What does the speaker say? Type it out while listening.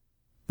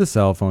The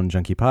Cell Phone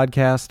Junkie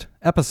Podcast,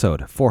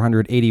 episode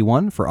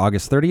 481 for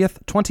August 30th,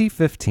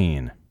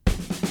 2015.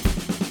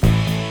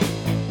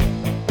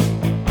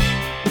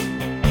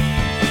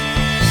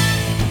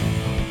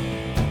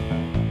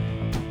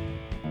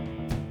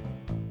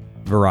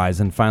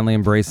 Verizon finally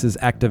embraces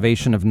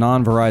activation of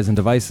non-Verizon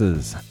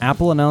devices.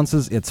 Apple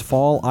announces its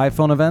fall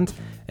iPhone event,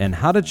 and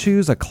how to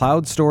choose a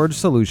cloud storage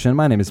solution.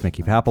 My name is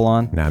Mickey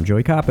Papillon. And I'm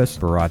Joey Koppas.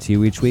 Brought to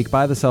you each week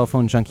by the Cell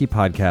Phone Junkie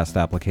podcast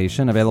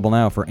application, available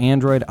now for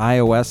Android,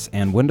 iOS,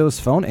 and Windows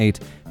Phone 8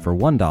 for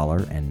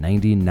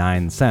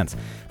 $1.99.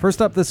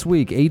 First up this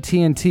week,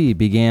 AT&T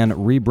began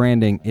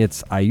rebranding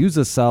its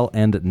iUsacell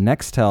and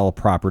Nextel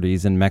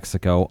properties in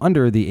Mexico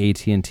under the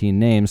AT&T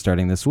name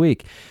starting this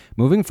week.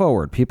 Moving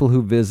forward, people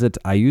who visit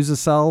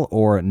iUsacell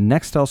or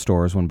Nextel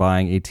stores when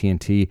buying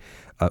AT&T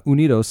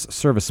Unidos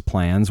service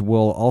plans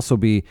will also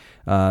be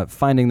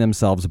finding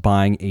themselves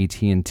buying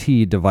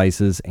AT&T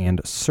devices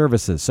and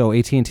services. So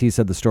AT&T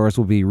said the stores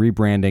will be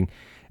rebranding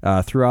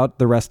throughout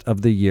the rest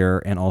of the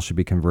year and all should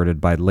be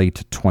converted by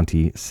late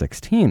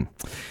 2016.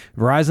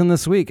 Verizon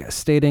this week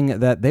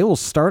stating that they will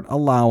start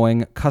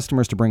allowing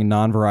customers to bring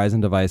non-Verizon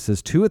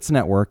devices to its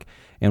network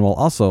and will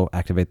also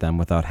activate them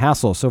without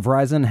hassle. So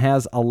Verizon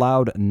has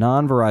allowed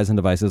non-Verizon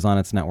devices on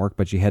its network,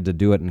 but you had to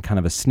do it in kind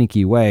of a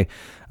sneaky way,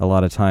 a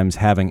lot of times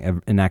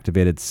having an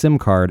activated SIM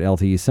card,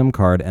 LTE SIM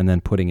card, and then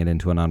putting it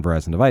into a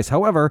non-Verizon device.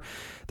 However,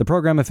 the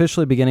program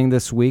officially beginning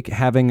this week,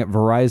 having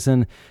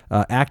Verizon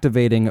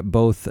activating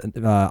both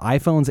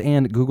iPhones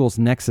and Google's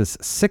Nexus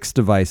 6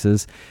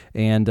 devices,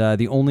 and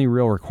the only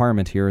real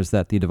requirement here is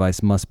that the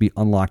device must be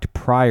unlocked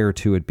prior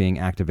to it being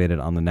activated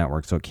on the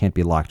network, so it can't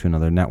be locked to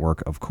another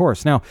network, of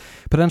course. Now,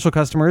 potential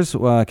customers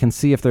can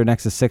see if their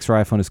Nexus 6 or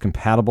iPhone is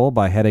compatible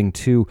by heading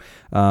to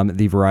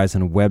the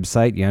Verizon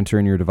website. You enter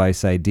in your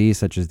device ID,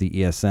 such as the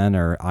ESN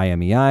or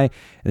IMEI, and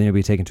then you'll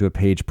be taken to a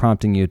page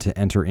prompting you to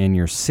enter in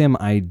your SIM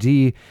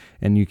ID,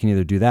 and you can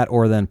either do that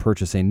or then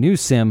purchase a new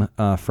SIM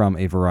from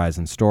a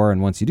Verizon store.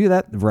 And once you do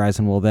that,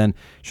 Verizon will then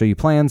show you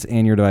plans,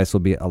 and your device will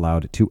be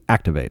allowed to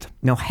activate.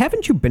 Now,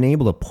 haven't you been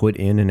able to put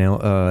in an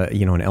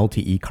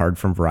LTE card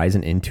from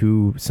Verizon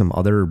into some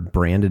other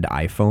branded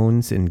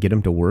iPhones and get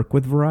them to work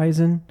with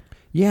Verizon?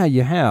 Yeah,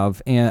 you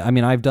have. And I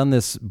mean, I've done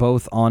this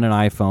both on an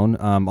iPhone,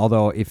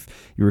 although if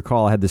you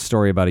recall, I had this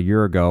story about a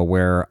year ago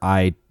where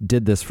I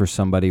did this for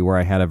somebody where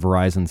I had a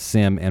Verizon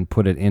SIM and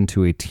put it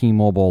into a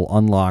T-Mobile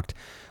unlocked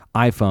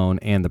iPhone,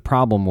 and the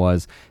problem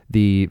was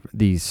the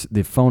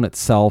phone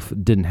itself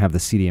didn't have the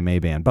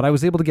CDMA band, but I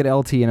was able to get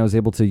LTE and I was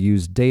able to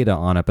use data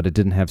on it, but it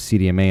didn't have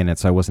CDMA in it,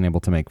 so I wasn't able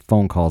to make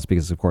phone calls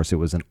because, of course, it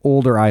was an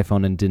older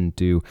iPhone and didn't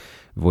do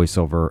voice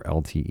over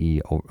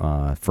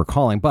LTE for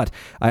calling. But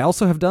I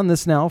also have done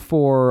this now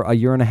for a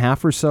year and a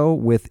half or so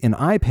with an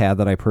iPad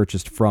that I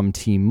purchased from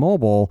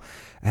T-Mobile.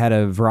 I had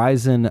a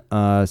Verizon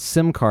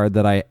SIM card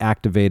that I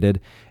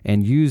activated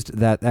and used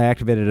that. I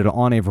activated it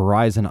on a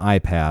Verizon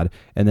iPad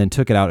and then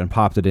took it out and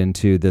popped it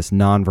into this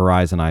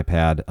non-Verizon iPad.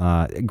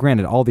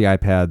 Granted, all the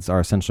iPads are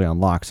essentially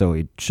unlocked, so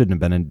it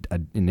shouldn't have been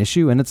an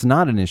issue, and it's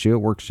not an issue. It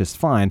works just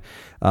fine.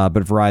 But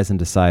Verizon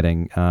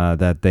deciding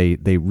that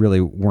they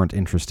really weren't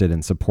interested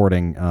in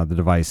supporting the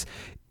device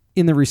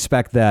in the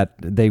respect that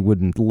they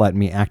wouldn't let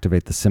me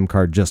activate the SIM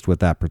card just with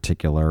that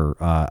particular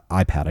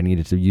iPad. I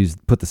needed to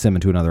put the SIM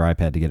into another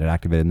iPad to get it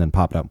activated and then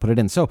pop it out and put it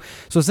in. So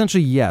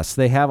essentially, yes,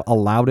 they have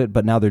allowed it,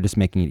 but now they're just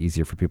making it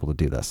easier for people to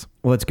do this.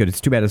 Well, that's good.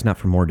 It's too bad it's not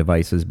for more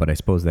devices, but I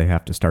suppose they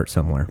have to start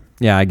somewhere.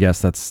 Yeah, I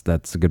guess that's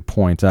a good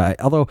point.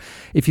 Although,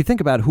 if you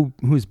think about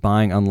who's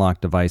buying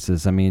unlocked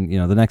devices, I mean,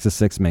 the Nexus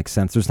 6 makes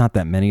sense. There's not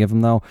that many of them,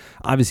 though.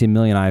 Obviously,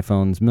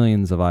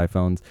 millions of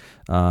iPhones,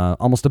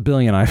 almost 1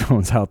 billion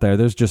iPhones out there.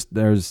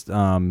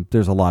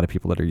 There's a lot of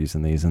people that are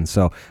using these, and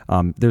so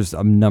there's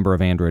a number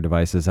of Android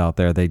devices out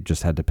there. They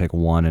just had to pick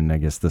one, and I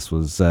guess this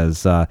was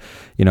as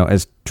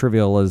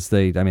trivial as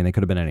they could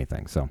have been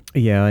anything. So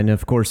yeah, and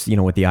of course,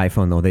 with the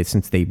iPhone though,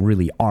 since they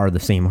really are the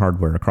same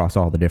hardware across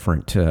all the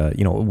different,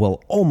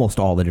 almost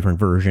all the different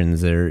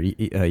versions are,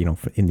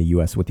 in the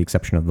U.S. with the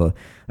exception of the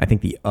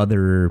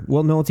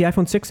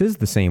iPhone 6 is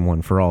the same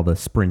one for all the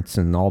Sprints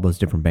and all those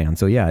different bands.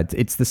 So yeah,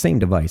 it's the same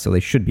device, so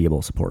they should be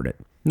able to support it.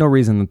 No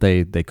reason that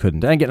they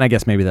couldn't. Again, I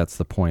guess maybe that's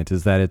the point,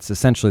 is that it's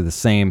essentially the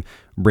same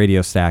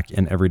radio stack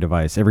in every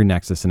device, every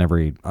Nexus and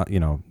every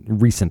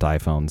recent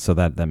iPhone, so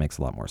that makes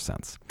a lot more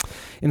sense.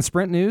 In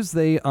Sprint news,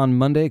 they on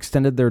Monday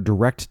extended their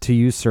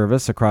direct-to-use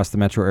service across the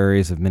metro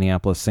areas of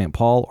Minneapolis, St.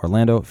 Paul,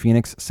 Orlando,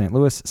 Phoenix, St.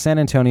 Louis, San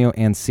Antonio,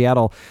 and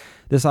Seattle.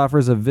 This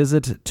offers a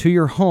visit to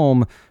your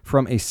home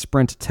from a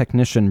Sprint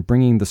technician,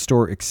 bringing the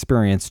store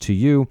experience to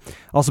you.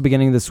 Also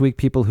beginning this week,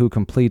 people who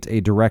complete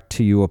a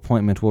direct-to-you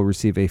appointment will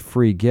receive a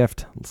free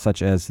gift,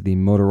 such as the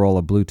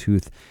Motorola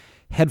Bluetooth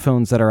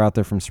headphones that are out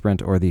there from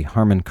Sprint or the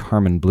Harman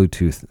Kardon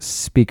Bluetooth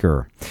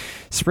speaker.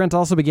 Sprint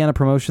also began a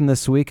promotion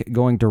this week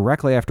going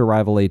directly after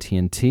rival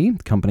AT&T,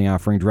 the company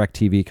offering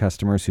DirecTV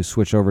customers who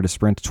switch over to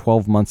Sprint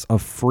 12 months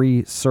of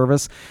free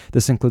service.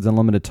 This includes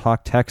unlimited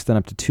talk, text, and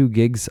up to 2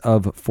 gigs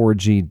of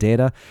 4G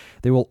data.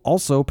 They will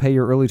also pay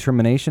your early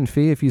termination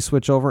fee if you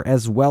switch over,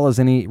 as well as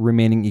any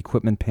remaining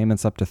equipment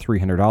payments up to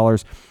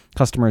 $300.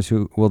 Customers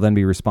who will then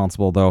be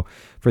responsible, though,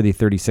 for the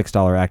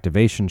 $36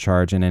 activation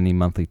charge and any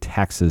monthly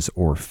taxes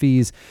or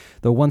fees.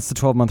 Though once the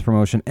 12-month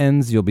promotion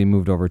ends, you'll be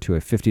moved over to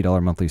a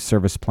 $50 monthly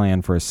service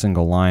plan for a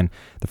single line.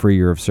 The free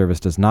year of service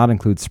does not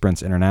include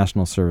Sprint's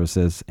international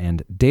services,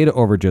 and data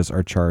overages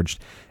are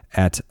charged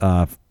at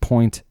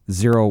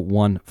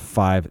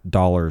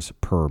 $0.015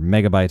 per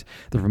megabyte.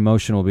 The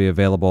promotion will be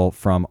available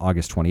from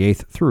August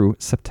 28th through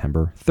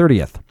September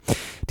 30th.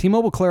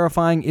 T-Mobile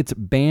clarifying its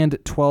Band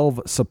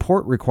 12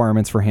 support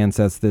requirements for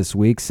handsets this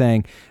week,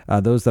 saying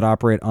those that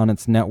operate on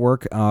its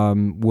network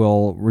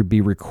will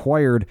be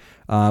required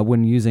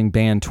when using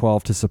Band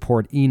 12 to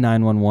support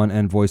E911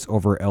 and Voice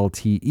over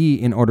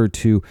LTE in order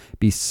to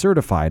be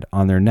certified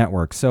on their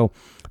network. So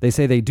they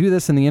say they do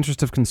this in the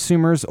interest of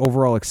consumers'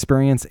 overall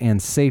experience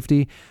and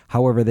safety.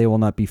 However, they will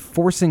not be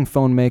forcing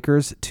phone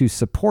makers to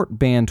support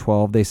Band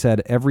 12. They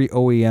said every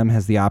OEM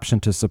has the option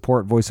to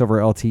support Voice over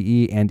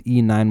LTE and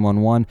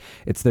E911.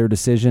 It's their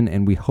decision,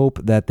 and we hope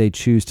that they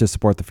choose to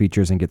support the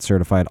features and get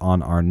certified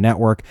on our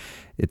network.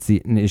 It's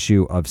an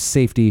issue of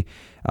safety.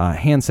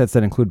 Handsets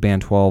that include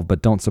Band 12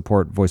 but don't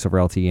support Voice over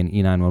LTE and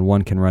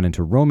E911 can run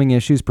into roaming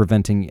issues,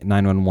 preventing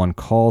 911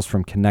 calls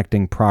from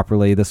connecting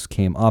properly. This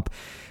came up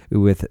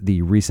with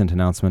the recent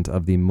announcement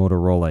of the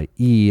Motorola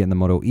E, and the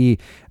Moto E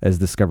is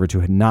discovered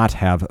to not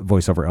have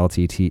Voice over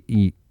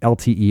LTE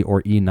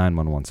or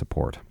E911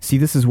 support. See,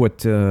 this is what,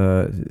 kind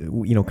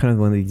of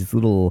one of these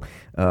little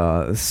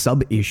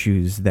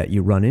sub-issues that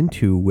you run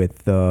into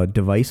with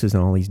devices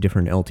and all these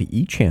different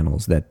LTE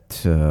channels that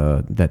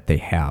they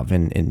have.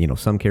 And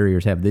some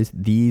carriers have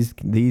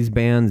these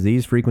bands,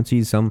 these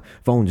frequencies, some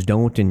phones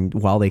don't, and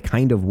while they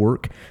kind of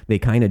work, they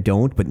kind of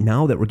don't. But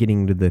now that we're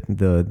getting to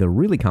the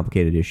really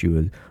complicated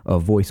issue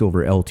of Voice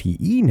over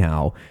LTE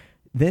now,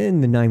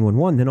 then the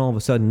 911, then all of a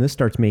sudden this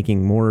starts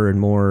making more and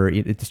more,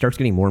 it starts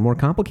getting more and more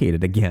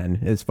complicated again.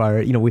 As far,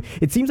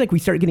 it seems like we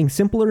start getting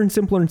simpler and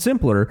simpler and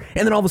simpler,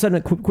 and then all of a sudden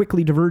it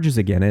quickly diverges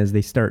again as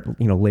they start,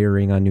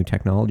 layering on new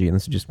technology. And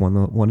this is just one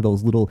of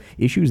those little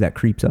issues that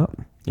creeps up.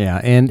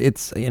 Yeah, and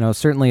it's,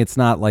 certainly it's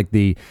not like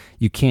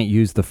you can't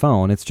use the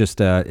phone. It's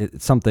just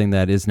it's something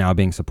that is now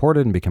being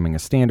supported and becoming a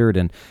standard.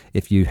 And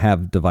if you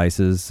have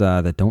devices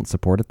that don't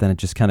support it, then it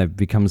just kind of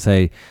becomes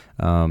a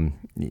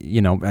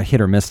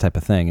hit or miss type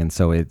of thing. And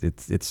so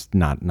it's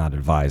not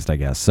advised, I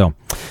guess. So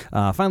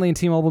finally, in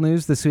T-Mobile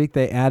news this week,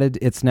 they added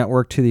its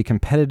network to the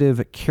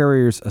Competitive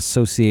Carriers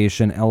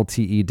Association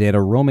LTE Data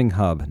Roaming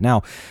Hub.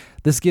 Now,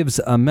 this gives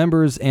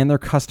members and their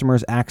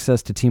customers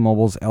access to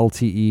T-Mobile's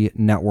LTE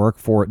network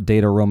for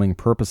data roaming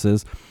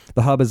purposes.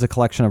 The hub is a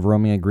collection of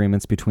roaming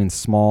agreements between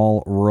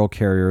small rural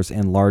carriers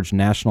and large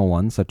national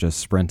ones, such as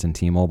Sprint and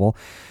T-Mobile.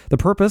 The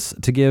purpose,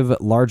 to give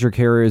larger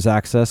carriers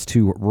access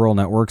to rural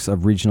networks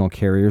of regional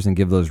carriers and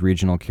give those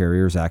regional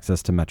carriers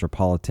access to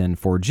metropolitan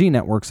 4G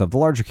networks of the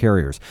larger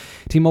carriers.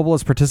 T-Mobile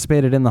has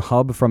participated in the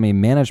hub from a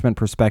management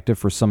perspective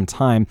for some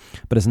time,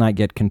 but has not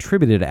yet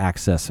contributed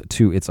access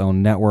to its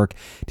own network.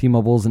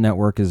 T-Mobile's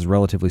network is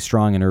relatively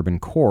strong in urban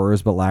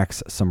cores, but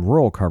lacks some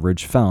rural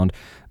coverage found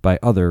by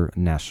other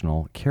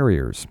national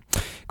carriers.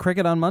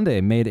 Cricket on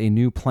Monday made a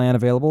new plan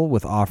available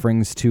with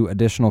offerings to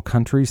additional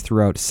countries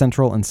throughout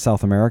Central and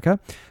South America.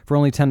 For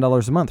only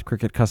 $10 a month,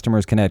 Cricket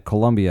customers can add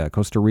Colombia,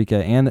 Costa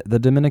Rica, and the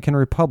Dominican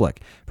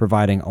Republic,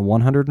 providing a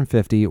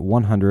 150,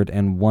 100,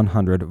 and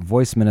 100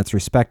 voice minutes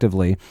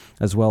respectively,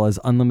 as well as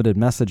unlimited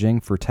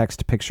messaging for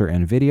text, picture,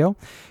 and video.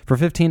 For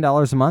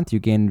 $15 a month, you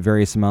gain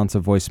various amounts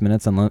of voice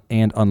minutes and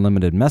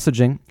unlimited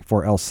messaging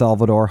for El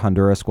Salvador,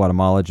 Honduras,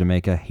 Guatemala,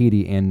 Jamaica,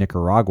 Haiti, and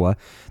Nicaragua.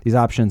 These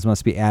options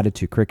must be added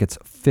to Cricket's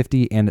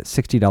 $50 and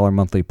 $60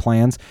 monthly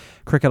plans.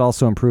 Cricket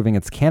also improving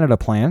its Canada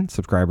plan.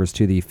 Subscribers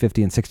to the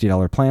 $50 and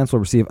 $60 plans will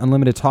receive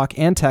unlimited talk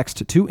and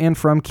text to and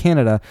from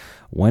Canada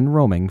when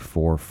roaming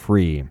for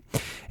free.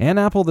 And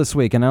Apple this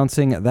week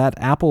announcing that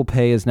Apple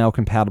Pay is now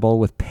compatible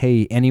with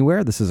Pay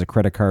Anywhere. This is a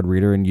credit card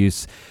reader in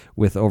use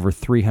with over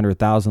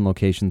 300,000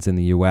 locations in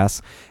the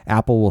U.S.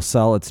 Apple will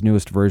sell its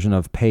newest version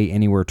of Pay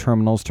Anywhere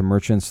terminals to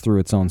merchants through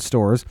its own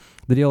stores.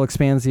 The deal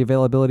expands the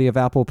availability of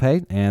Apple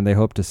Pay, and they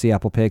hope to see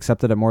Apple Pay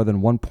accepted at more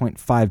than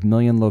 1.5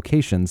 million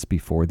locations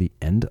before the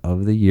end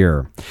of the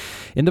year.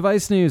 In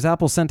device news,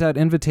 Apple sent out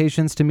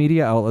invitations to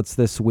media outlets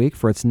this week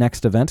for its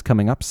next event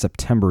coming up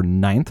September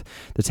 9th.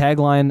 The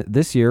tagline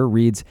this year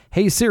reads,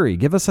 "Hey Siri,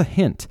 give us a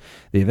hint."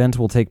 The event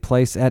will take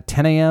place at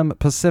 10 a.m.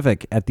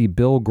 Pacific at the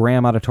Bill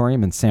Graham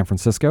Auditorium in San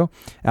Francisco.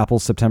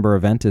 Apple's September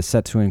event is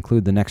set to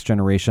include the next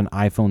generation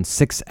iPhone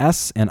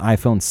 6S and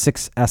iPhone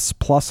 6S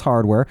Plus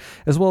hardware,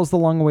 as well as the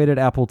long-awaited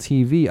Apple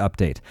TV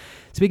update.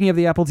 Speaking of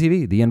the Apple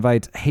TV, the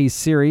invite "Hey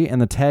Siri"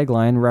 and the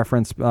tagline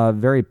reference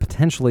very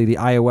potentially the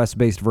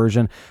iOS-based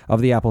version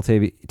of the Apple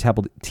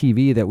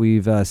TV that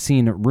we've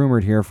seen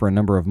rumored here for a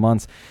number of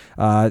months.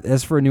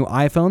 As for new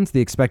iPhones,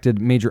 the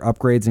expected major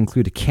upgrades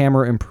include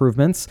camera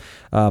improvements,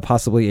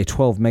 possibly a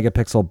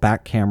 12-megapixel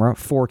back camera,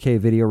 4K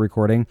video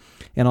recording,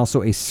 and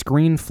also a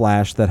screen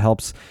flash that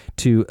helps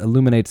to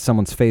illuminate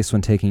someone's face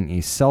when taking a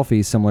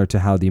selfie, similar to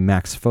how the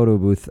Max Photo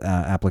Booth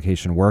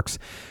application works.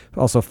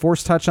 Also,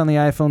 Force Touch on the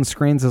iPhone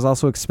screens is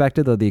also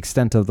expected, though the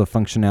extent of the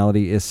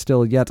functionality is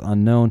still yet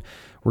unknown.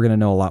 We're going to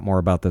know a lot more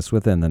about this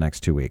within the next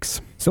 2 weeks.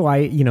 So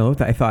I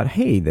thought,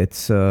 hey,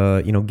 that's,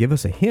 give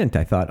us a hint.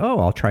 I thought,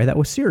 I'll try that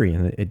with Siri,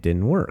 and it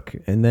didn't work.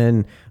 And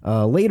then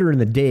later in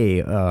the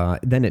day,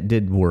 then it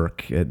did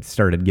work. It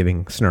started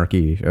giving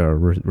snarky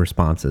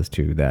responses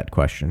to that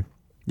question.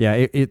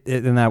 Yeah,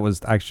 and that was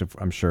actually,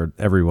 I'm sure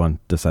everyone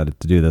decided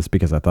to do this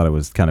because I thought it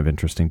was kind of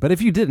interesting. But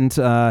if you didn't,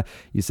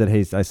 you said,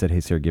 "Hey," I said, "Hey,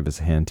 Siri, give us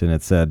a hint." And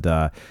it said,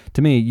 to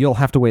me, "You'll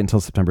have to wait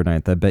until September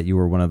 9th. I bet you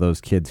were one of those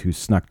kids who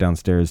snuck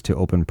downstairs to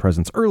open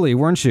presents early,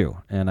 weren't you?"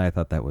 And I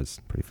thought that was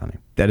pretty funny.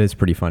 That is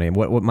pretty funny.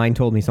 What mine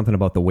told me something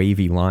about the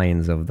wavy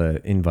lines of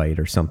the invite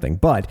or something.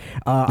 But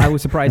I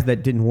was surprised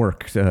that didn't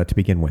work to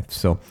begin with.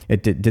 So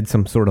it did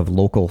some sort of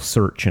local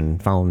search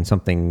and found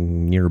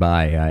something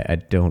nearby. I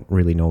don't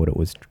really know what it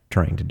was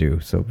trying to do.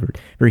 So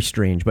very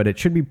strange, but it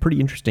should be pretty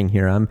interesting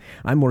here.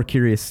 I'm more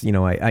curious.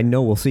 I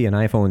know we'll see an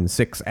iPhone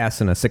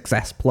 6S and a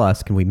 6S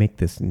Plus. Can we make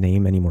this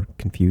name any more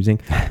confusing?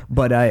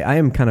 But I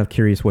am kind of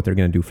curious what they're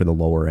going to do for the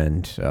lower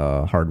end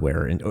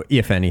hardware, and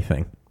if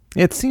anything.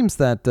 It seems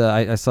that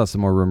I saw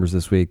some more rumors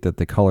this week that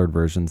the colored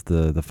versions,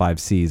 the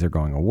 5Cs, are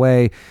going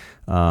away,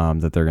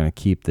 that they're going to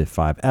keep the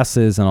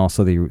 5Ss and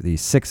also the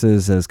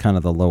 6s as kind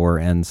of the lower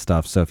end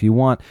stuff. So if you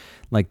want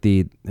like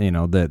the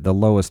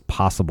lowest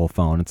possible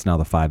phone, it's now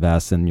the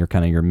 5S, and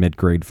your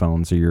mid-grade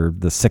phones are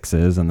the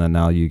 6s, and then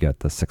now you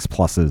get the 6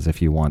 Pluses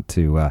if you want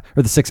to, or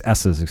the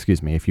 6Ss,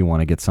 excuse me, if you want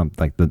to get some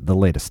like the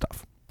latest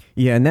stuff.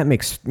 Yeah, and that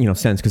makes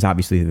sense because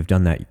obviously they've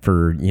done that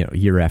for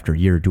year after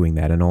year doing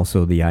that, and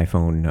also the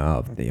iPhone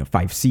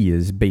 5C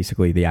is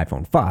basically the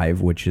iPhone 5,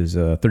 which is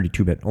a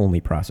 32-bit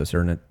only processor,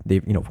 and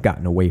they've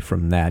gotten away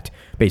from that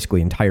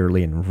basically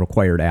entirely and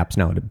required apps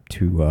now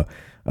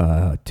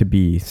to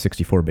be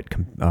 64-bit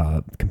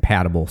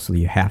compatible, so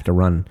you have to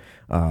run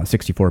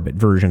 64-bit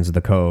versions of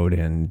the code,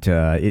 and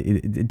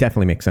it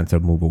definitely makes sense to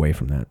move away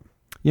from that.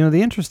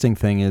 The interesting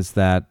thing is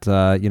that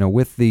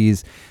with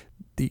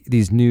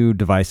these new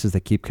devices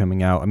that keep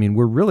coming out, I mean,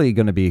 we're really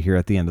going to be here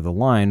at the end of the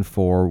line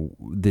for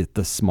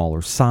the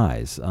smaller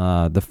size, the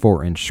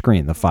 4-inch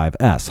screen, the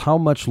 5S. How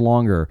much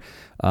longer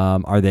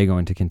are they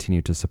going to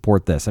continue to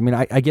support this? I mean,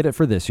 I get it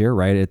for this year,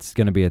 right? It's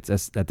going to be at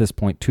this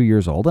point 2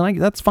 years old, and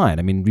that's fine.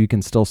 I mean, you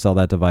can still sell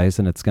that device,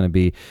 and it's going to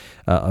be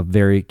a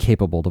very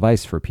capable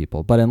device for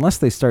people. But unless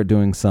they start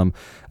doing some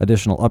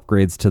additional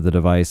upgrades to the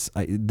device,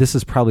 this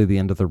is probably the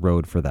end of the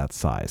road for that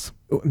size.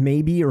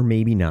 Maybe or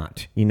maybe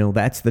not.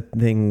 That's the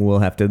thing. We'll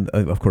have to,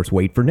 of course,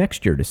 wait for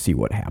next year to see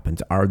what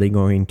happens. Are they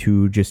going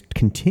to just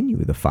continue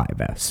the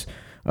 5S?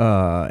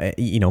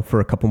 For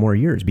a couple more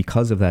years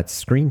because of that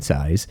screen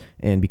size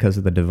and because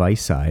of the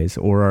device size,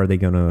 or are they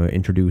going to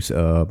introduce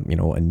a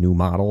new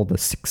model, the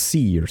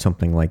 6C or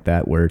something like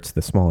that, where it's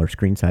the smaller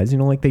screen size?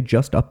 Like they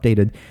just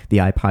updated the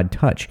iPod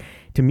Touch.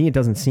 To me, it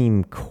doesn't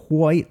seem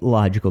quite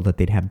logical that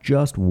they'd have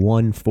just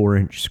one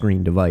 4-inch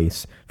screen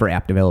device for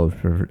app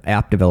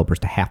developers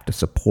to have to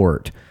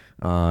support.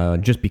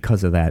 Just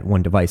because of that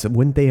one device.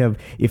 Wouldn't they have,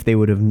 if they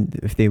would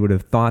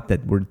have thought that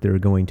they're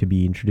going to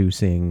be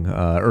introducing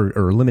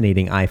or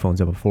eliminating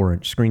iPhones of a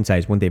 4-inch screen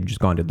size, wouldn't they have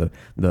just gone to the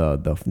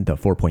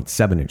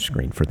 4.7-inch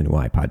screen for the new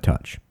iPod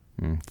Touch?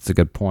 That's a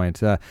good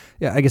point. I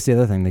guess the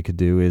other thing they could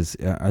do is,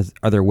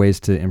 are there ways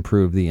to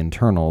improve the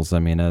internals? I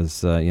mean,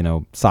 as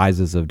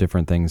sizes of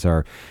different things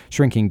are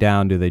shrinking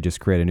down, do they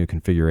just create a new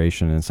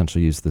configuration and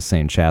essentially use the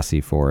same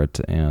chassis for it,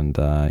 and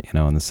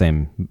in the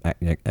same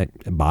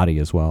body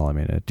as well? I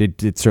mean,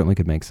 it certainly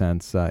could make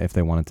sense if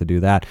they wanted to do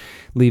that.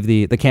 Leave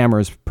the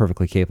camera is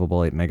perfectly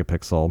capable, 8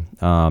 megapixel.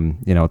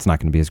 It's not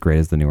going to be as great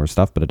as the newer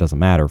stuff, but it doesn't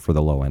matter for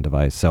the low end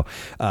device. So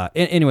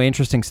anyway,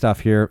 interesting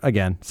stuff here.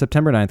 Again,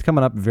 September 9th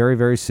coming up very,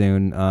 very soon.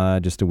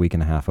 Just a week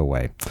and a half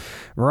away.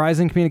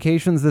 Verizon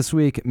Communications this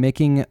week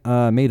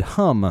made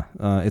Hum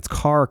its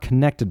car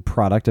connected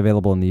product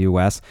available in the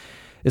U.S.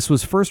 This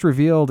was first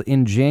revealed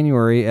in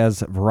January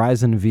as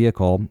Verizon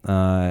Vehicle,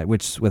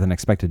 which with an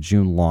expected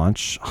June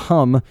launch.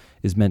 Hum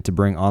is meant to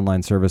bring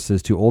online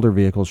services to older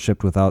vehicles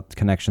shipped without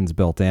connections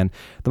built in.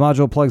 The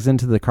module plugs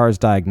into the car's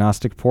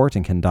diagnostic port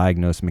and can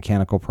diagnose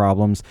mechanical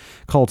problems,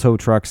 call tow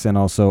trucks, and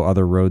also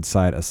other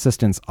roadside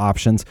assistance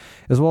options,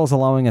 as well as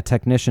allowing a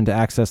technician to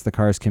access the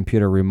car's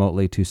computer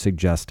remotely to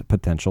suggest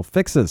potential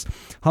fixes.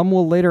 Hum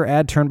will later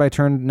add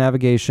turn-by-turn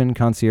navigation,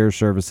 concierge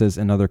services,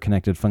 and other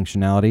connected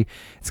functionality.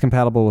 It's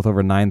compatible with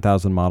over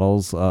 9,000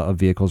 models of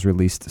vehicles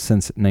released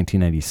since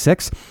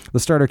 1996. The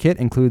starter kit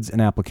includes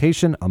an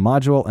application, a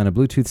module, and a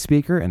Bluetooth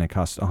speaker, and it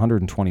costs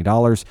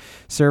 $120.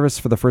 Service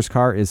for the first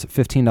car is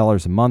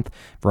 $15 a month.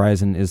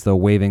 Verizon is, though,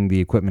 waiving the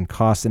equipment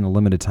costs in a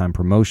limited time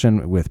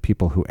promotion, with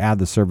people who add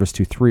the service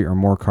to 3 or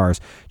more cars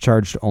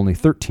charged only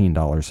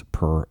 $13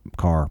 per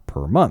car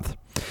per month.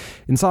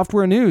 In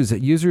software news,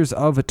 users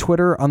of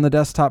Twitter on the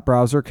desktop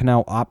browser can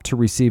now opt to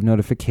receive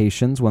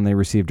notifications when they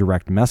receive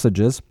direct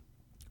messages.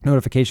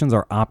 Notifications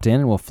are opt-in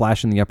and will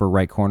flash in the upper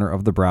right corner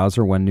of the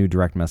browser when new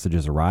direct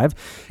messages arrive.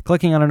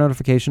 Clicking on a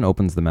notification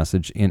opens the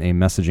message in a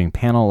messaging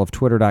panel of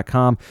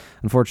twitter.com.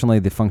 Unfortunately,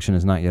 the function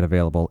is not yet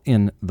available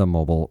in the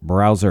mobile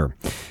browser.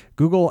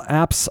 Google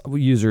Apps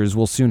users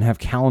will soon have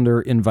calendar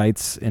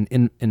invites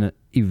in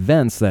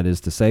events, that is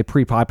to say,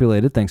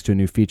 pre-populated thanks to a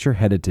new feature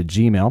headed to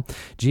Gmail.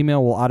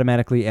 Gmail will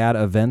automatically add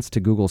events to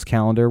Google's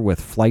calendar with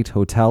flight,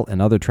 hotel,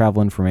 and other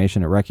travel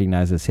information it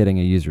recognizes hitting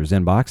a user's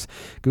inbox.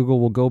 Google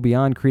will go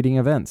beyond creating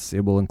events.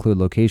 It will include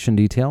location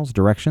details,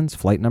 directions,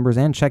 flight numbers,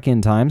 and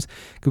check-in times.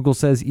 Google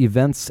says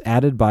events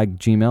added by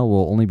Gmail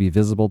will only be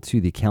visible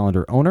to the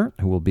calendar owner,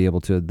 who will be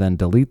able to then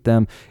delete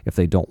them if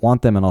they don't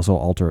want them, and also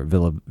alter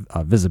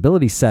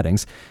visibility settings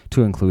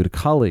to include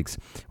colleagues.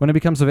 When it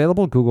becomes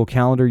available, Google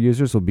Calendar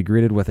users will be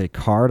greeted with a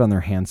card on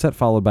their handset,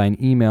 followed by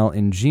an email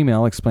in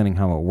Gmail explaining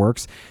how it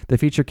works. The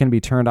feature can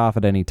be turned off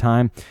at any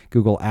time.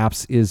 Google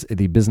Apps is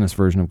the business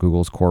version of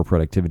Google's core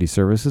productivity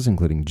services,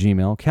 including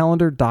Gmail,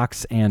 Calendar,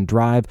 Docs, and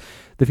Drive.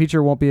 The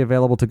feature won't be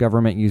available to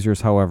government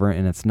users, however,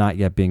 and it's not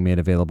yet being made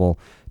available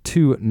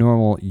to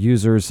normal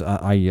users,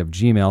 i.e. of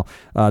Gmail.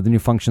 The new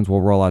functions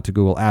will roll out to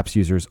Google Apps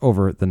users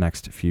over the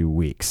next few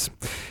weeks.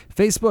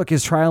 Facebook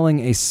is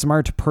trialing a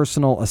smart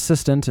personal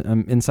assistant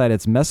inside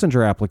its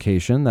Messenger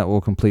application that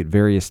will complete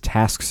various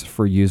tasks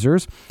for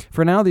users.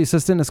 For now, the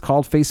assistant is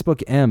called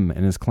Facebook M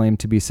and is claimed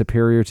to be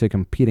superior to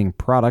competing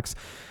products.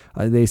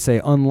 They say,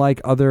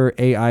 unlike other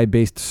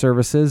AI-based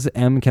services,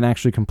 M can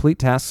actually complete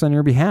tasks on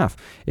your behalf.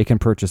 It can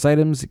purchase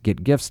items,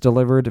 get gifts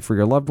delivered for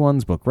your loved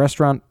ones, book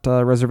restaurant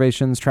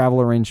reservations, travel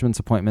arrangements,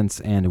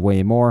 appointments, and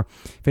way more.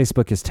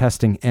 Facebook is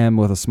testing M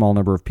with a small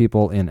number of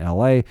people in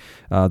LA,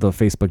 though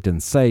Facebook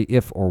didn't say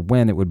if or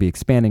when it would be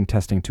expanding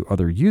testing to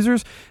other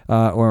users,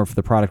 or if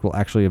the product will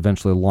actually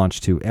eventually launch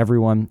to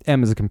everyone.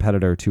 M is a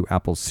competitor to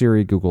Apple's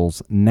Siri,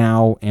 Google's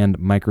Now, and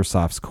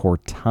Microsoft's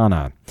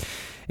Cortana.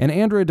 And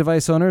Android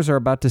device owners are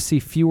about to see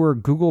fewer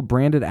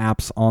Google-branded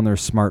apps on their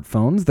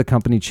smartphones. The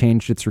company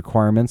changed its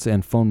requirements,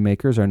 and phone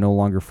makers are no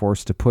longer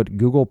forced to put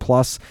Google+,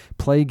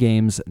 Play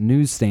Games,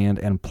 Newsstand,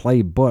 and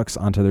Play Books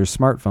onto their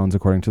smartphones,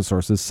 according to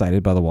sources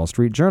cited by the Wall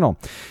Street Journal.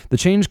 The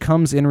change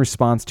comes in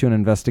response to an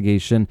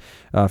investigation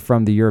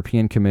from the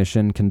European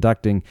Commission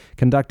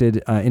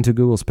conducted into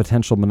Google's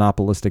potential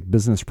monopolistic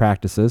business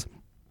practices.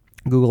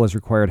 Google has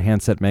required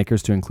handset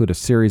makers to include a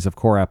series of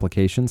core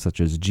applications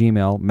such as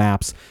Gmail,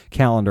 Maps,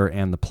 Calendar,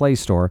 and the Play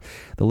Store.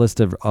 The list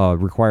of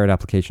required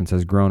applications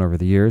has grown over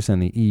the years,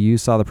 and the EU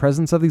saw the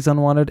presence of these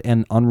unwanted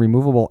and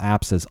unremovable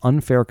apps as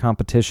unfair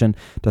competition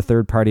to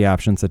third-party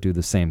options that do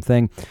the same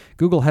thing.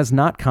 Google has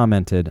not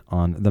commented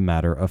on the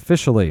matter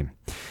officially.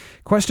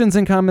 Questions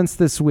and comments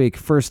this week.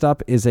 First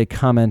up is a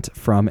comment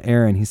from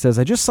Aaron. He says,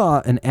 I just saw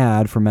an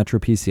ad for Metro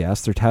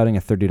PCS. They're touting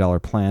a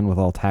 $30 plan with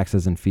all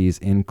taxes and fees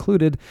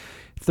included.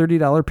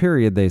 $30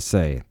 period, they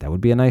say. That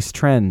would be a nice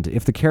trend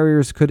if the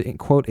carriers could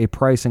quote a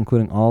price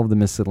including all of the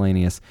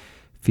miscellaneous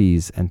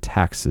fees and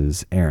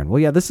taxes. Aaron. Well,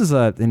 yeah, this is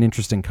an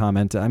interesting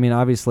comment. I mean,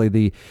 obviously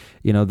the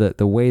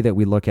way that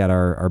we look at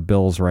our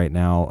bills right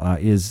now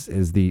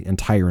is the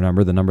entire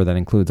number, the number that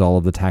includes all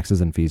of the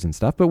taxes and fees and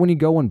stuff. But when you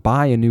go and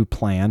buy a new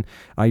plan,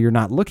 you're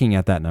not looking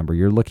at that number.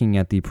 You're looking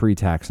at the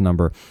pre-tax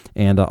number,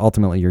 and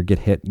ultimately you get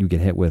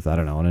hit with, I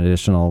don't know, an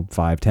additional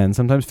 5, 10,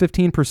 sometimes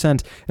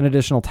 15% in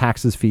additional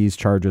taxes, fees,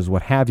 charges,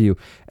 what have you.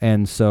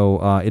 And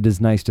so it is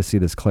nice to see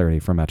this clarity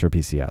from Metro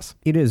PCS.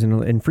 It is,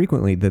 and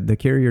frequently the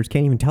carriers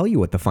can't even tell you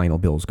what the final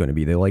bill is going to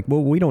be. They're like,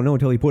 well, we don't know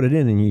until you put it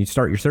in and you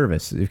start your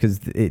service, because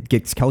it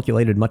gets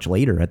calculated much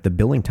later at the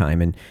billing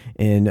time.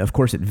 And of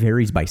course it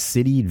varies by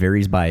city, it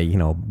varies by,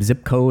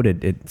 zip code.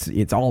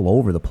 It's all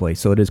over the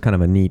place. So it is kind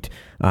of a neat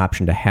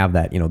option to have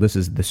that, this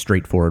is the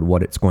straightforward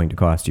what it's going to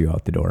cost you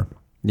out the door.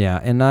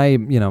 Yeah, and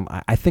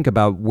I think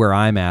about where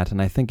I'm at,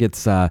 and I think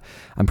it's I'm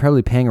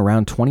probably paying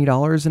around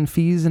 $20 in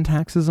fees and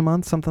taxes a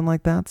month, something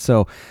like that.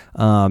 So,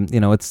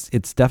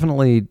 it's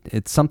definitely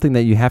something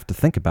that you have to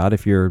think about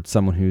if you're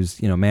someone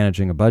who's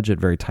managing a budget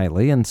very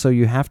tightly, and so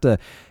you have to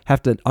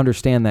have to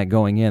understand that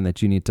going in,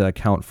 that you need to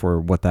account for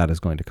what that is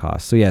going to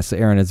cost. So yes,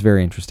 Aaron, it's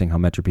very interesting how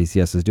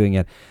MetroPCS is doing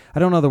it. I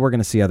don't know that we're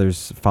going to see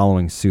others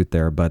following suit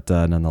there, but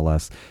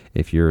nonetheless,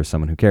 if you're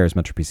someone who cares,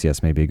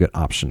 MetroPCS may be a good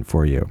option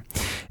for you.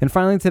 And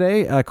finally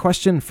today, a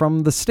question from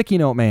the Sticky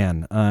Note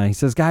Man. He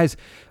says, guys,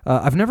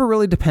 I've never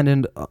really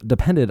depended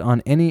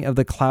on any of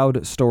the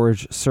cloud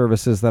storage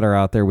services that are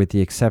out there, with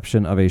the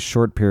exception of a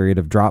short period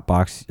of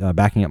Dropbox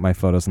backing up my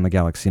photos on the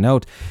Galaxy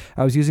Note.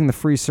 I was using the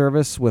free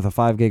service with a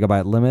 5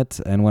 gigabyte limit,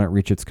 and when it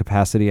reached its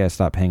capacity, I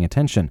stopped paying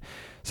attention.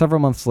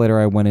 Several months later,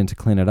 I went in to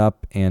clean it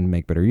up and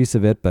make better use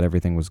of it, but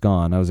everything was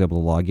gone. I was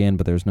able to log in,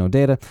 but there was no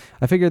data.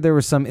 I figured there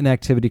was some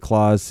inactivity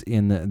clause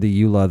in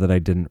the EULA that I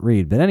didn't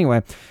read. But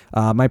anyway,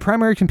 my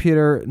primary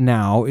computer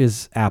now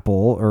is Apple,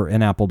 or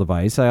an Apple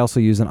device. I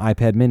also use an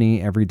iPad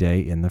mini every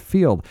day in the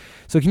field.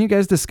 So can you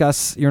guys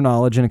discuss your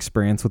knowledge and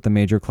experience with the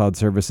major cloud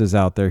services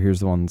out there? Here's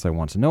the ones I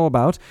want to know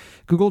about: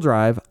 Google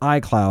Drive,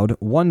 iCloud,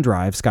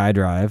 OneDrive,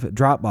 SkyDrive,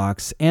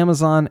 Dropbox,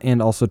 Amazon,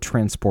 and also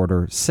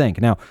Transporter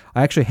Sync. Now,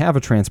 I actually have a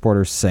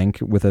Transporter Sync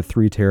with a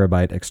 3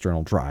 terabyte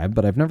external drive,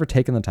 but I've never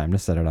taken the time to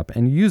set it up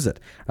and use it.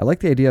 I like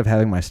the idea of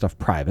having my stuff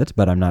private,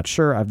 but I'm not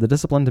sure I have the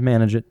discipline to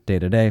manage it day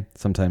to day.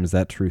 Sometimes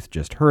that truth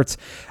just hurts.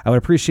 I would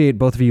appreciate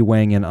both of you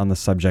weighing in on the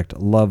subject.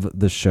 Love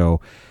the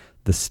show,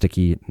 the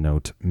Sticky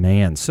Note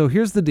Man. So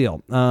here's the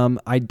deal.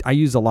 I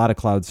use a lot of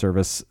cloud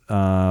services.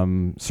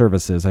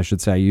 I should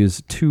say I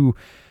use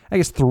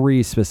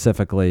three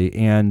specifically,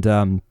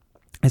 and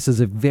this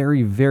is a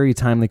very, very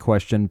timely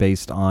question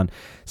based on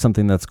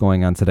something that's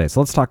going on today.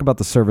 So let's talk about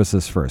the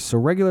services first. So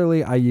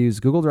regularly, I use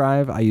Google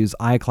Drive, I use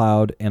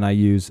iCloud, and I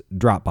use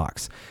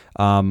Dropbox.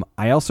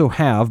 I also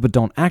have, but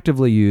don't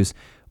actively use,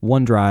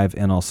 OneDrive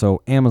and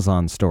also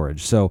Amazon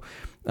storage. So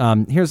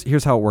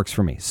here's how it works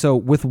for me. So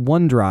with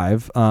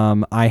OneDrive,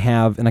 I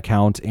have an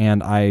account,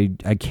 and I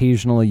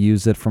occasionally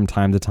use it from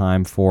time to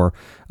time for,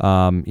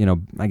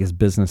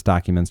 business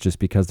documents, just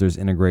because there's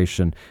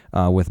integration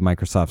with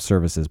Microsoft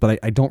services. But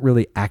I don't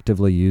really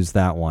actively use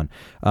that one.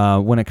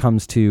 When it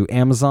comes to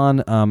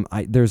Amazon,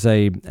 there's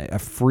a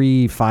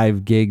free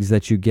 5 gigs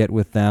that you get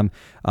with them,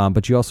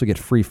 but you also get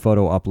free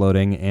photo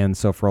uploading. And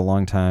so for a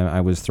long time,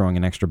 I was throwing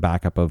an extra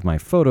backup of my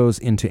photos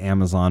into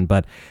Amazon.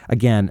 But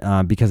again,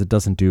 because it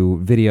doesn't do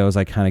videos,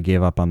 I kind of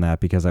gave up on that,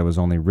 because I was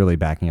only really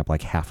backing up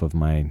like half of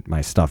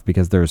my stuff,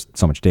 because there's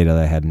so much data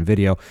that I had in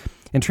video.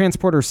 And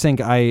Transporter Sync,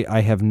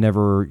 I have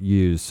never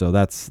used, so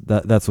that's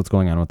what's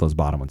going on with those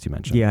bottom ones you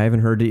mentioned. Yeah, I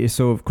haven't heard it.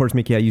 So of course,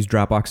 Mickey, I use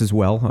Dropbox as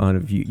well.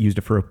 I've used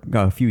it for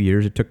a few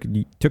years. It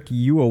took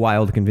you a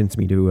while to convince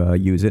me to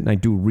use it, and I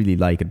do really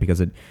like it,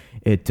 because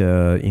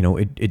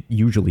it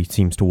usually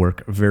seems to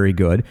work very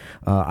good.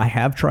 I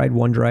have tried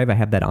OneDrive. I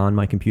have that on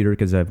my computer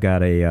because I've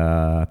got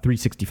a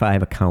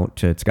 365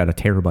 account. It's got a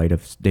terabyte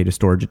of data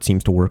storage. It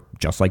seems to work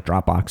just like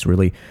Dropbox,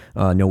 really,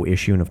 no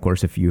issue. And of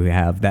course, if you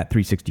have that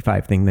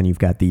 365 thing, then you've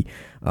got the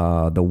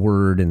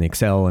Word and the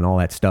Excel and all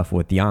that stuff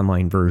with the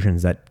online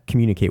versions that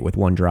communicate with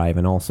OneDrive,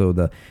 and also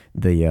the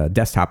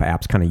desktop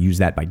apps kind of use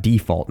that by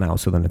default now.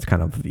 So then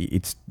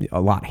it's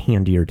a lot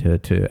handier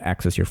to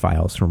access your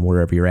files from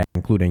wherever you're at,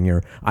 including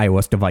your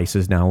iOS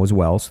devices now as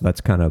well. So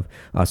that's kind of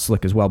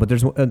slick as well. But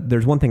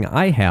there's one thing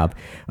I have,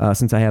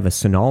 since I have a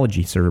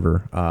Synology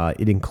server.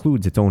 It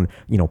includes its own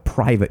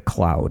private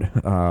cloud,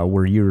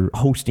 where you're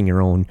hosting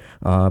your own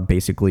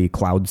basically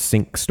cloud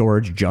sync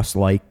storage, just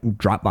like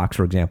Dropbox,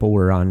 for example,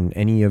 where on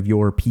any of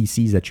your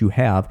PCs that you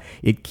have,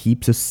 it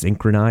keeps a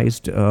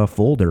synchronized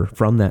folder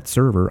from that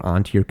server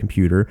onto your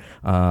computer,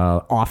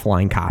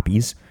 offline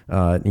copies.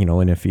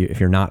 And if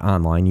you're not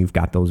online, you've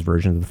got those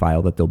versions of the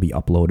file that they'll be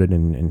uploaded,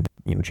 and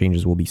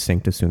changes will be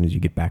synced as soon as you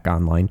get back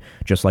online,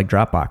 just like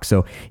Dropbox.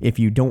 So if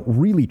you don't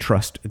really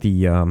trust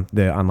the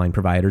online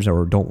providers,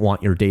 or don't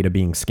want your data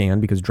being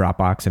scanned, because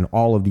Dropbox and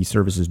all of these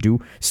services do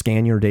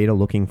scan your data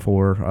looking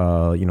for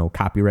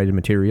copyrighted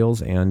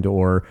materials and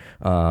or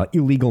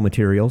illegal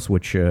materials,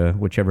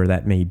 whichever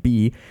that may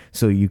be.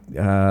 So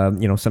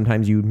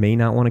sometimes you may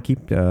not want to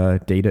keep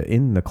data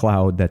in the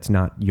cloud that's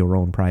not your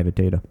own private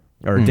data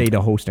or data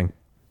hosting.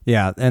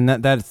 Yeah, and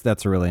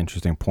that's a really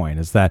interesting point,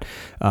 is that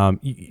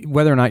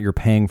whether or not you're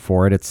paying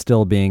for it, it's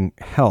still being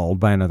held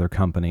by another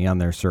company on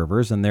their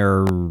servers, and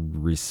they're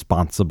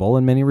responsible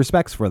in many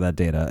respects for that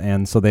data.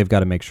 And so they've got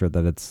to make sure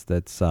that it's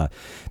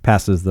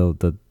passes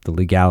the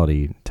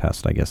legality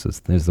test, I guess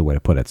is the way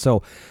to put it.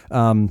 So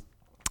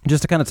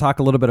just to kind of talk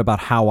a little bit about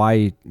how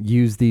I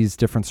use these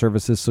different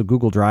services. So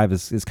Google Drive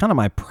is kind of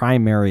my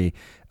primary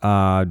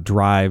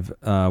drive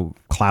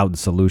cloud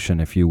solution,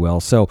 if you will.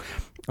 So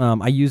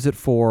I use it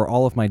for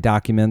all of my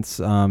documents,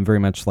 very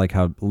much like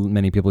how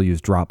many people use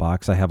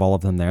Dropbox. I have all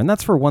of them there, and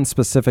that's for one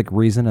specific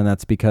reason, and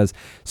that's because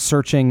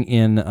searching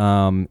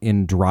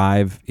in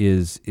Drive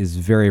is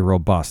very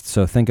robust.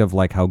 So think of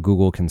like how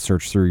Google can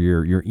search through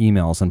your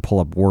emails and pull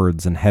up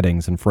words and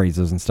headings and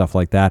phrases and stuff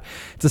like that.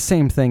 It's the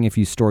same thing if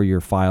you store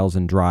your files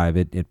in Drive.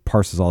 It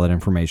parses all that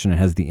information. It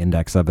has the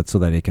index of it so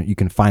that you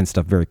can find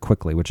stuff very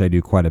quickly, which I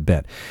do quite a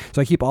bit.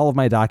 So I keep all of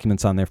my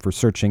documents on there for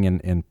searching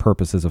and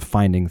purposes of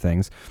finding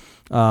things.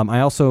 I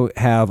also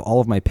have all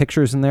of my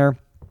pictures in there.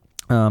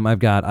 I've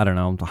got, I don't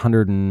know,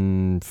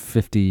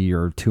 150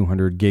 or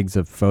 200 gigs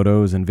of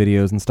photos and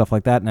videos and stuff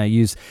like that. And I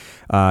use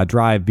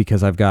Drive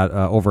because I've got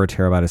over a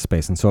terabyte of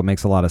space. And so it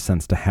makes a lot of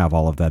sense to have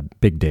all of that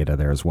big data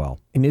there as well.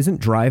 And isn't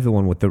Drive the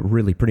one with the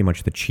really pretty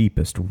much the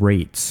cheapest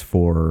rates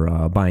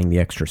for buying the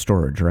extra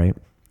storage, right?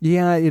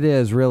 Yeah, it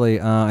is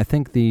really. I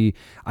think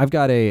I've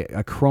got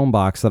a Chrome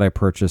box that I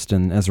purchased,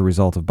 and as a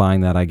result of buying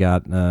that, I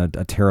got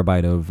a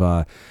terabyte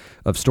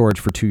of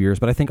storage for 2 years.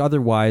 But I think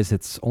otherwise,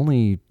 it's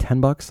only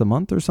 $10 a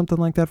month or something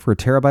like that for a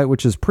terabyte,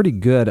 which is pretty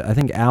good. I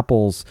think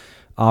Apple's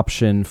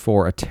option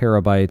for a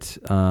terabyte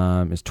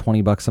is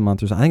 $20 a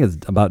month or something. I think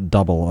it's about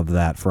double of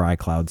that for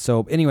iCloud.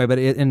 So anyway, but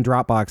in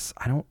Dropbox,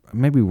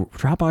 maybe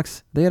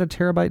Dropbox, they had a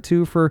terabyte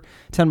too for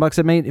 $10.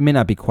 It may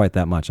not be quite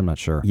that much. I'm not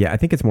sure. Yeah, I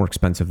think it's more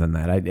expensive than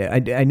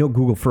that. I know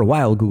Google, for a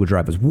while, Google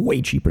Drive was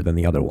way cheaper than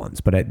the other ones,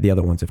 but the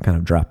other ones have kind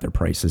of dropped their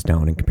prices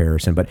down in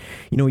comparison. But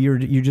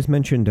you just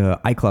mentioned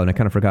iCloud, and I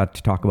kind of forgot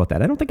to talk about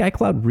that. I don't think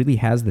iCloud really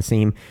has the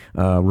same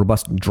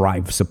robust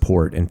drive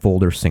support and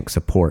folder sync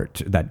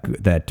support that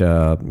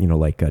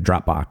like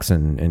Dropbox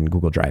and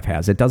Google Drive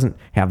has. It doesn't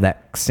have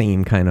that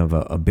same kind of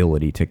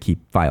ability to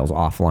keep files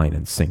offline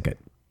and sync it.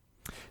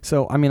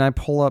 So, I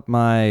pull up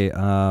my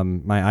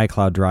my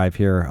iCloud drive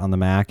here on the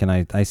Mac, and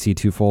I see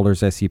two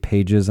folders. I see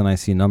pages and I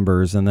see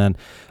numbers, and then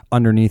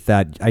underneath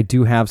that, I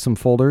do have some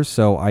folders.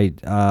 So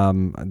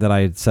that I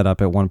had set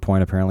up at one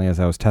point, apparently, as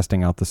I was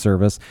testing out the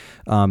service.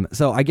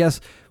 So I guess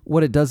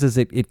what it does is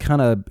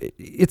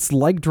it's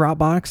like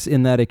Dropbox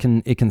in that it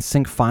can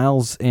sync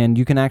files, and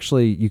you can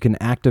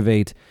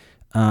activate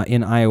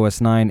in iOS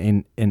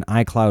 9 an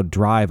iCloud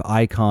Drive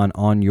icon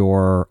on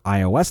your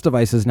iOS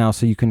devices now,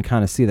 so you can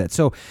kind of see that.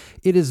 So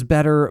it is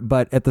better,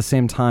 but at the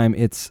same time,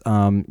 it's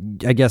I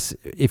guess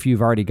if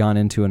you've already gone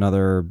into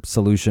another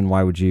solution,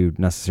 why would you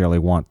necessarily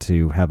want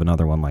to have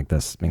another one like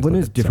this included? Well,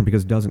 it is different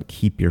because it doesn't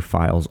keep your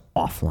files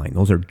offline.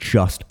 Those are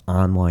just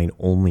online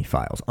only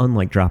files,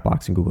 unlike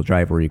Dropbox and Google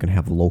Drive, where you can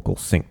have local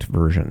synced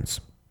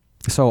versions.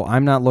 So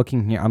I'm not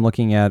looking here. I'm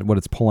looking at what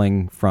it's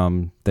pulling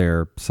from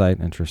their site.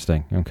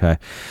 Interesting. Okay.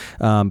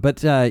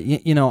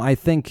 I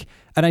think,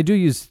 and I do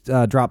use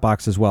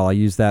Dropbox as well. I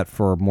use that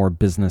for more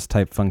business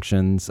type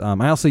functions.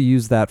 I also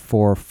use that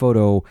for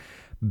photo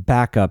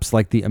backups,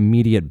 like the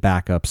immediate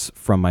backups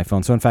from my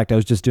phone. So in fact, I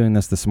was just doing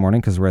this morning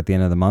because we're at the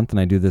end of the month,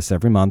 and I do this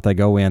every month. I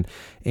go in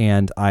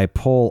and I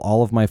pull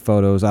all of my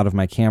photos out of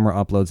my camera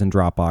uploads in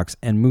Dropbox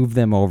and move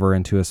them over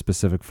into a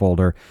specific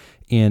folder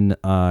in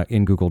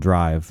Google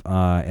Drive,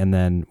 and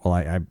then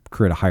I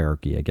create a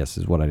hierarchy, I guess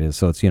is what it is.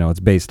 So it's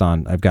based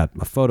on, I've got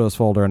a photos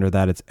folder under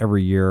that. It's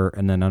every year,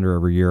 and then under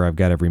every year I've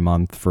got every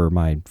month for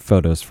my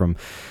photos from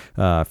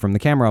the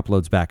camera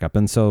uploads backup.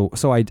 And so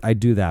I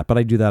do that, but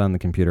I do that on the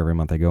computer every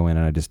month. I go in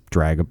and I just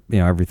drag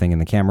everything in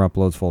the camera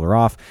uploads folder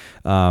off,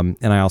 and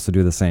I also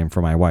do the same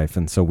for my wife.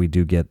 And so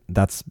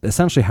that's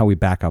essentially how we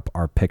back up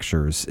our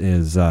pictures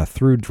is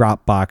through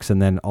Dropbox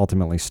and then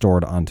ultimately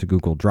stored onto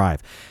Google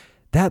Drive.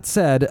 That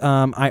said,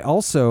 I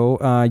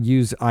also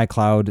use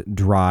iCloud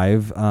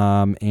Drive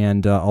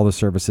and all the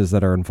services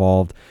that are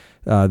involved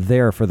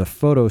there for the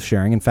photo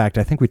sharing. In fact,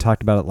 I think we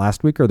talked about it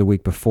last week or the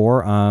week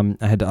before. I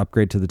had to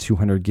upgrade to the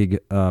 200 gig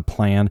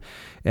plan,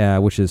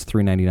 which is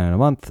 $3.99 a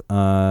month.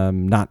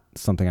 Not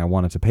something I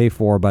wanted to pay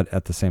for, but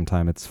at the same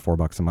time, it's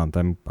 $4 a month.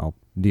 I'll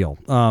deal.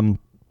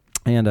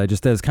 And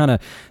just as kind of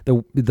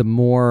the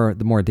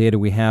more data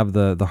we have,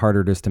 the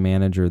harder it is to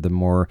manage, or the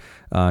more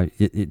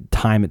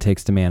time it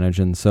takes to manage.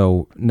 And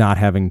so not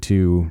having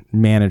to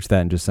manage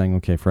that and just saying,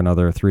 okay, for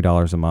another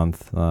 $3 a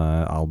month,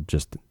 I'll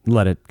just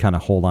let it kind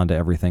of hold on to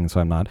everything. So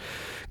I'm not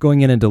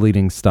going in and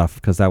deleting stuff,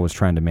 because I was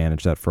trying to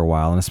manage that for a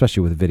while. And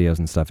especially with videos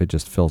and stuff, it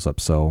just fills up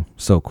so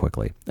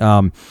quickly.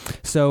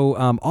 So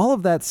all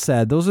of that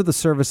said, those are the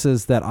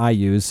services that I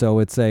use. So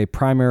it's a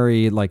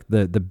primary, like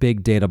the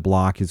big data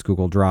block is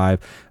Google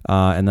Drive.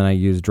 And then I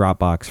use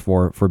Dropbox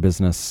for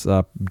business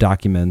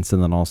documents,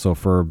 and then also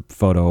for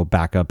photo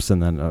backups,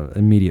 and then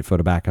immediate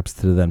photo backups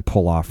to then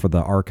pull off for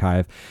the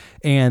archive.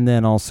 And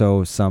then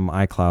also some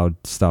iCloud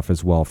stuff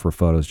as well for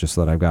photos, just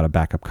so that I've got a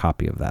backup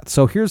copy of that.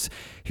 So here's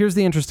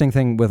the interesting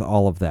thing with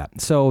all of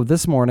that. So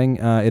this morning,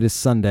 it is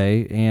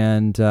Sunday,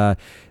 and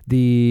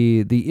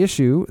the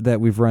issue that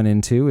we've run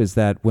into is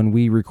that when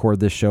we record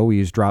this show, we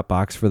use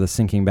Dropbox for the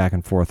syncing back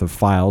and forth of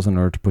files in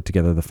order to put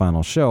together the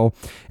final show.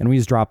 And we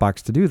use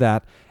Dropbox to do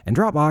that. And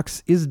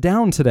Dropbox is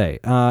down today.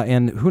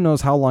 And who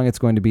knows how long it's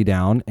going to be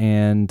down.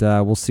 And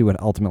we'll see what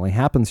ultimately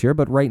happens here.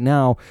 But right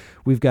now,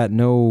 we've got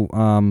no,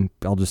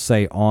 I'll just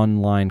say,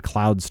 online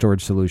cloud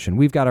storage solution.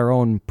 We've got our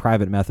own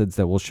private methods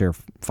that will share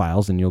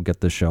files, and you'll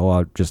get the show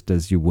out just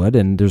as you would.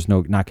 And there's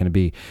not going to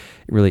be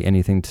really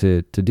anything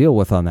to deal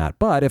with on that.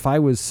 But if I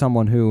was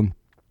someone who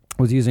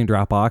was using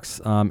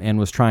Dropbox and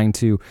was trying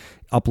to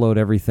upload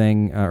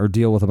everything or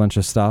deal with a bunch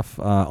of stuff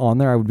on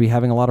there, I would be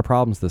having a lot of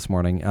problems this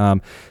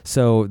morning.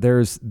 So there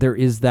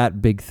is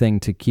that big thing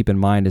to keep in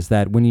mind, is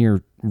that when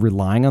you're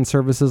relying on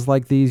services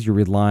like these. You're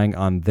relying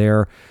on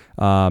their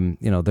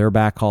their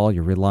backhaul.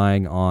 You're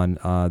relying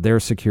on their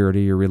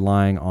security. You're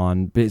relying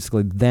on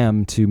basically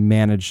them to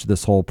manage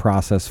this whole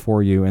process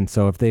for you. And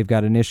so if they've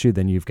got an issue,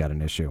 then you've got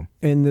an issue.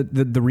 And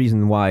the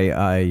reason why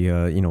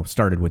I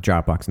started with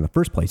Dropbox in the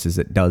first place is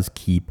it does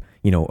keep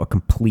a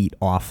complete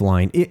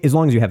offline, as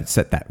long as you have it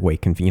set that way.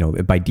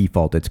 By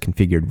default, it's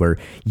configured where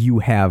you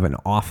have an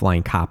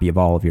offline copy of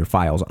all of your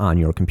files on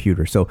your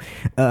computer. So,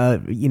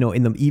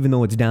 even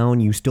though it's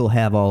down, you still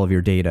have all of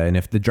your data. And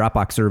if the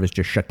Dropbox service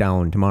just shut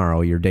down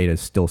tomorrow, your data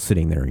is still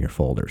sitting there in your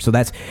folder. So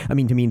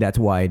to me, that's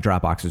why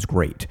Dropbox is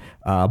great.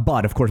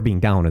 But of course, being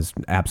down is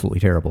absolutely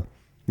terrible.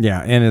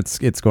 Yeah, and it's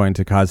going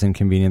to cause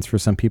inconvenience for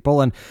some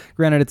people. And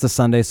granted, it's a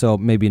Sunday, so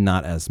maybe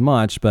not as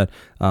much, but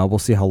we'll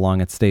see how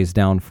long it stays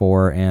down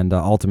for, and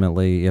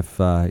ultimately, if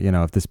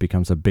this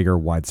becomes a bigger,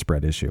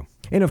 widespread issue.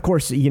 And of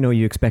course,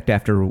 you expect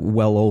after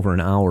well over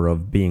an hour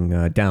of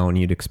being down,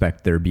 you'd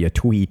expect there'd be a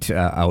tweet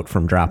out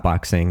from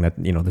Dropbox saying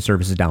that the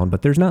service is down,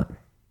 but there's not.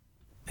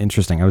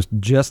 Interesting. I was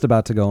just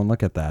about to go and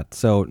look at that.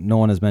 So no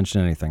one has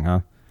mentioned anything,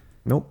 huh?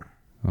 Nope.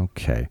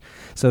 Okay.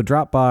 So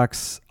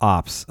Dropbox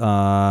ops.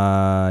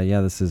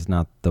 This is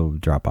not the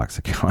Dropbox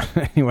account.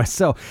 Anyway,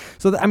 so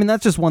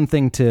that's just one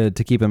thing to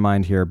keep in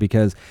mind here,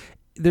 because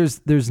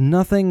there's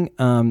nothing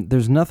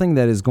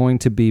that is going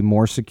to be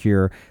more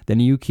secure than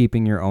you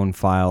keeping your own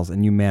files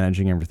and you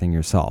managing everything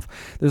yourself.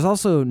 There's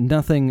also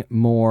nothing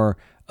more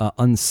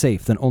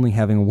unsafe than only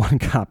having one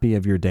copy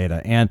of your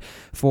data. And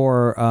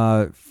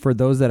for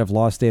those that have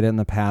lost data in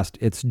the past,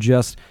 it's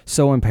just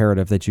so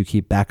imperative that you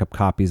keep backup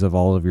copies of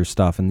all of your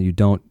stuff, and you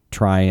don't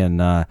try and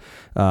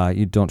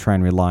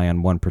rely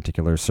on one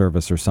particular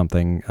service or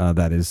something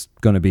that is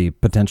going to be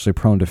potentially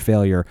prone to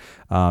failure.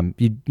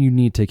 You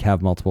need to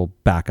have multiple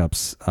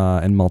backups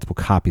and multiple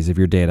copies of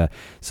your data.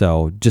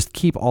 So just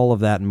keep all of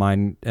that in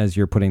mind as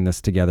you're putting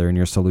this together in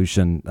your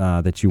solution,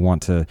 that you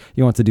want to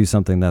do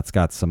something that's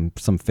got some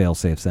fail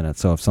safes in it.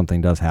 So if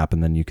something does happen,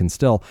 then you can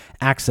still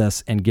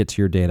access and get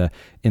to your data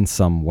in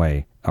some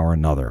way or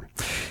another.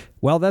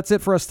 Well, that's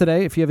it for us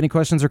today. If you have any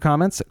questions or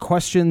comments,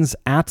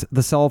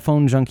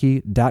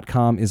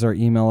 questions@thecellphonejunkie.com is our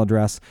email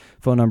address.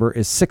 Phone number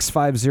is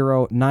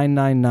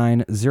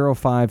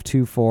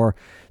 650-999-0524.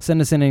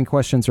 Send us in any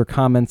questions or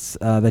comments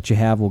that you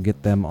have. We'll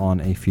get them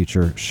on a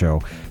future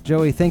show.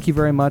 Joey, thank you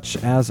very much,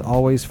 as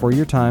always, for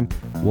your time.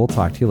 We'll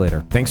talk to you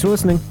later. Thanks for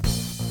listening.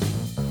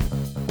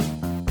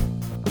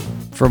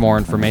 For more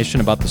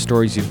information about the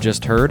stories you've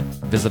just heard,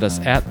 visit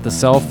us at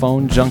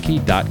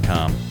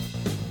thecellphonejunkie.com.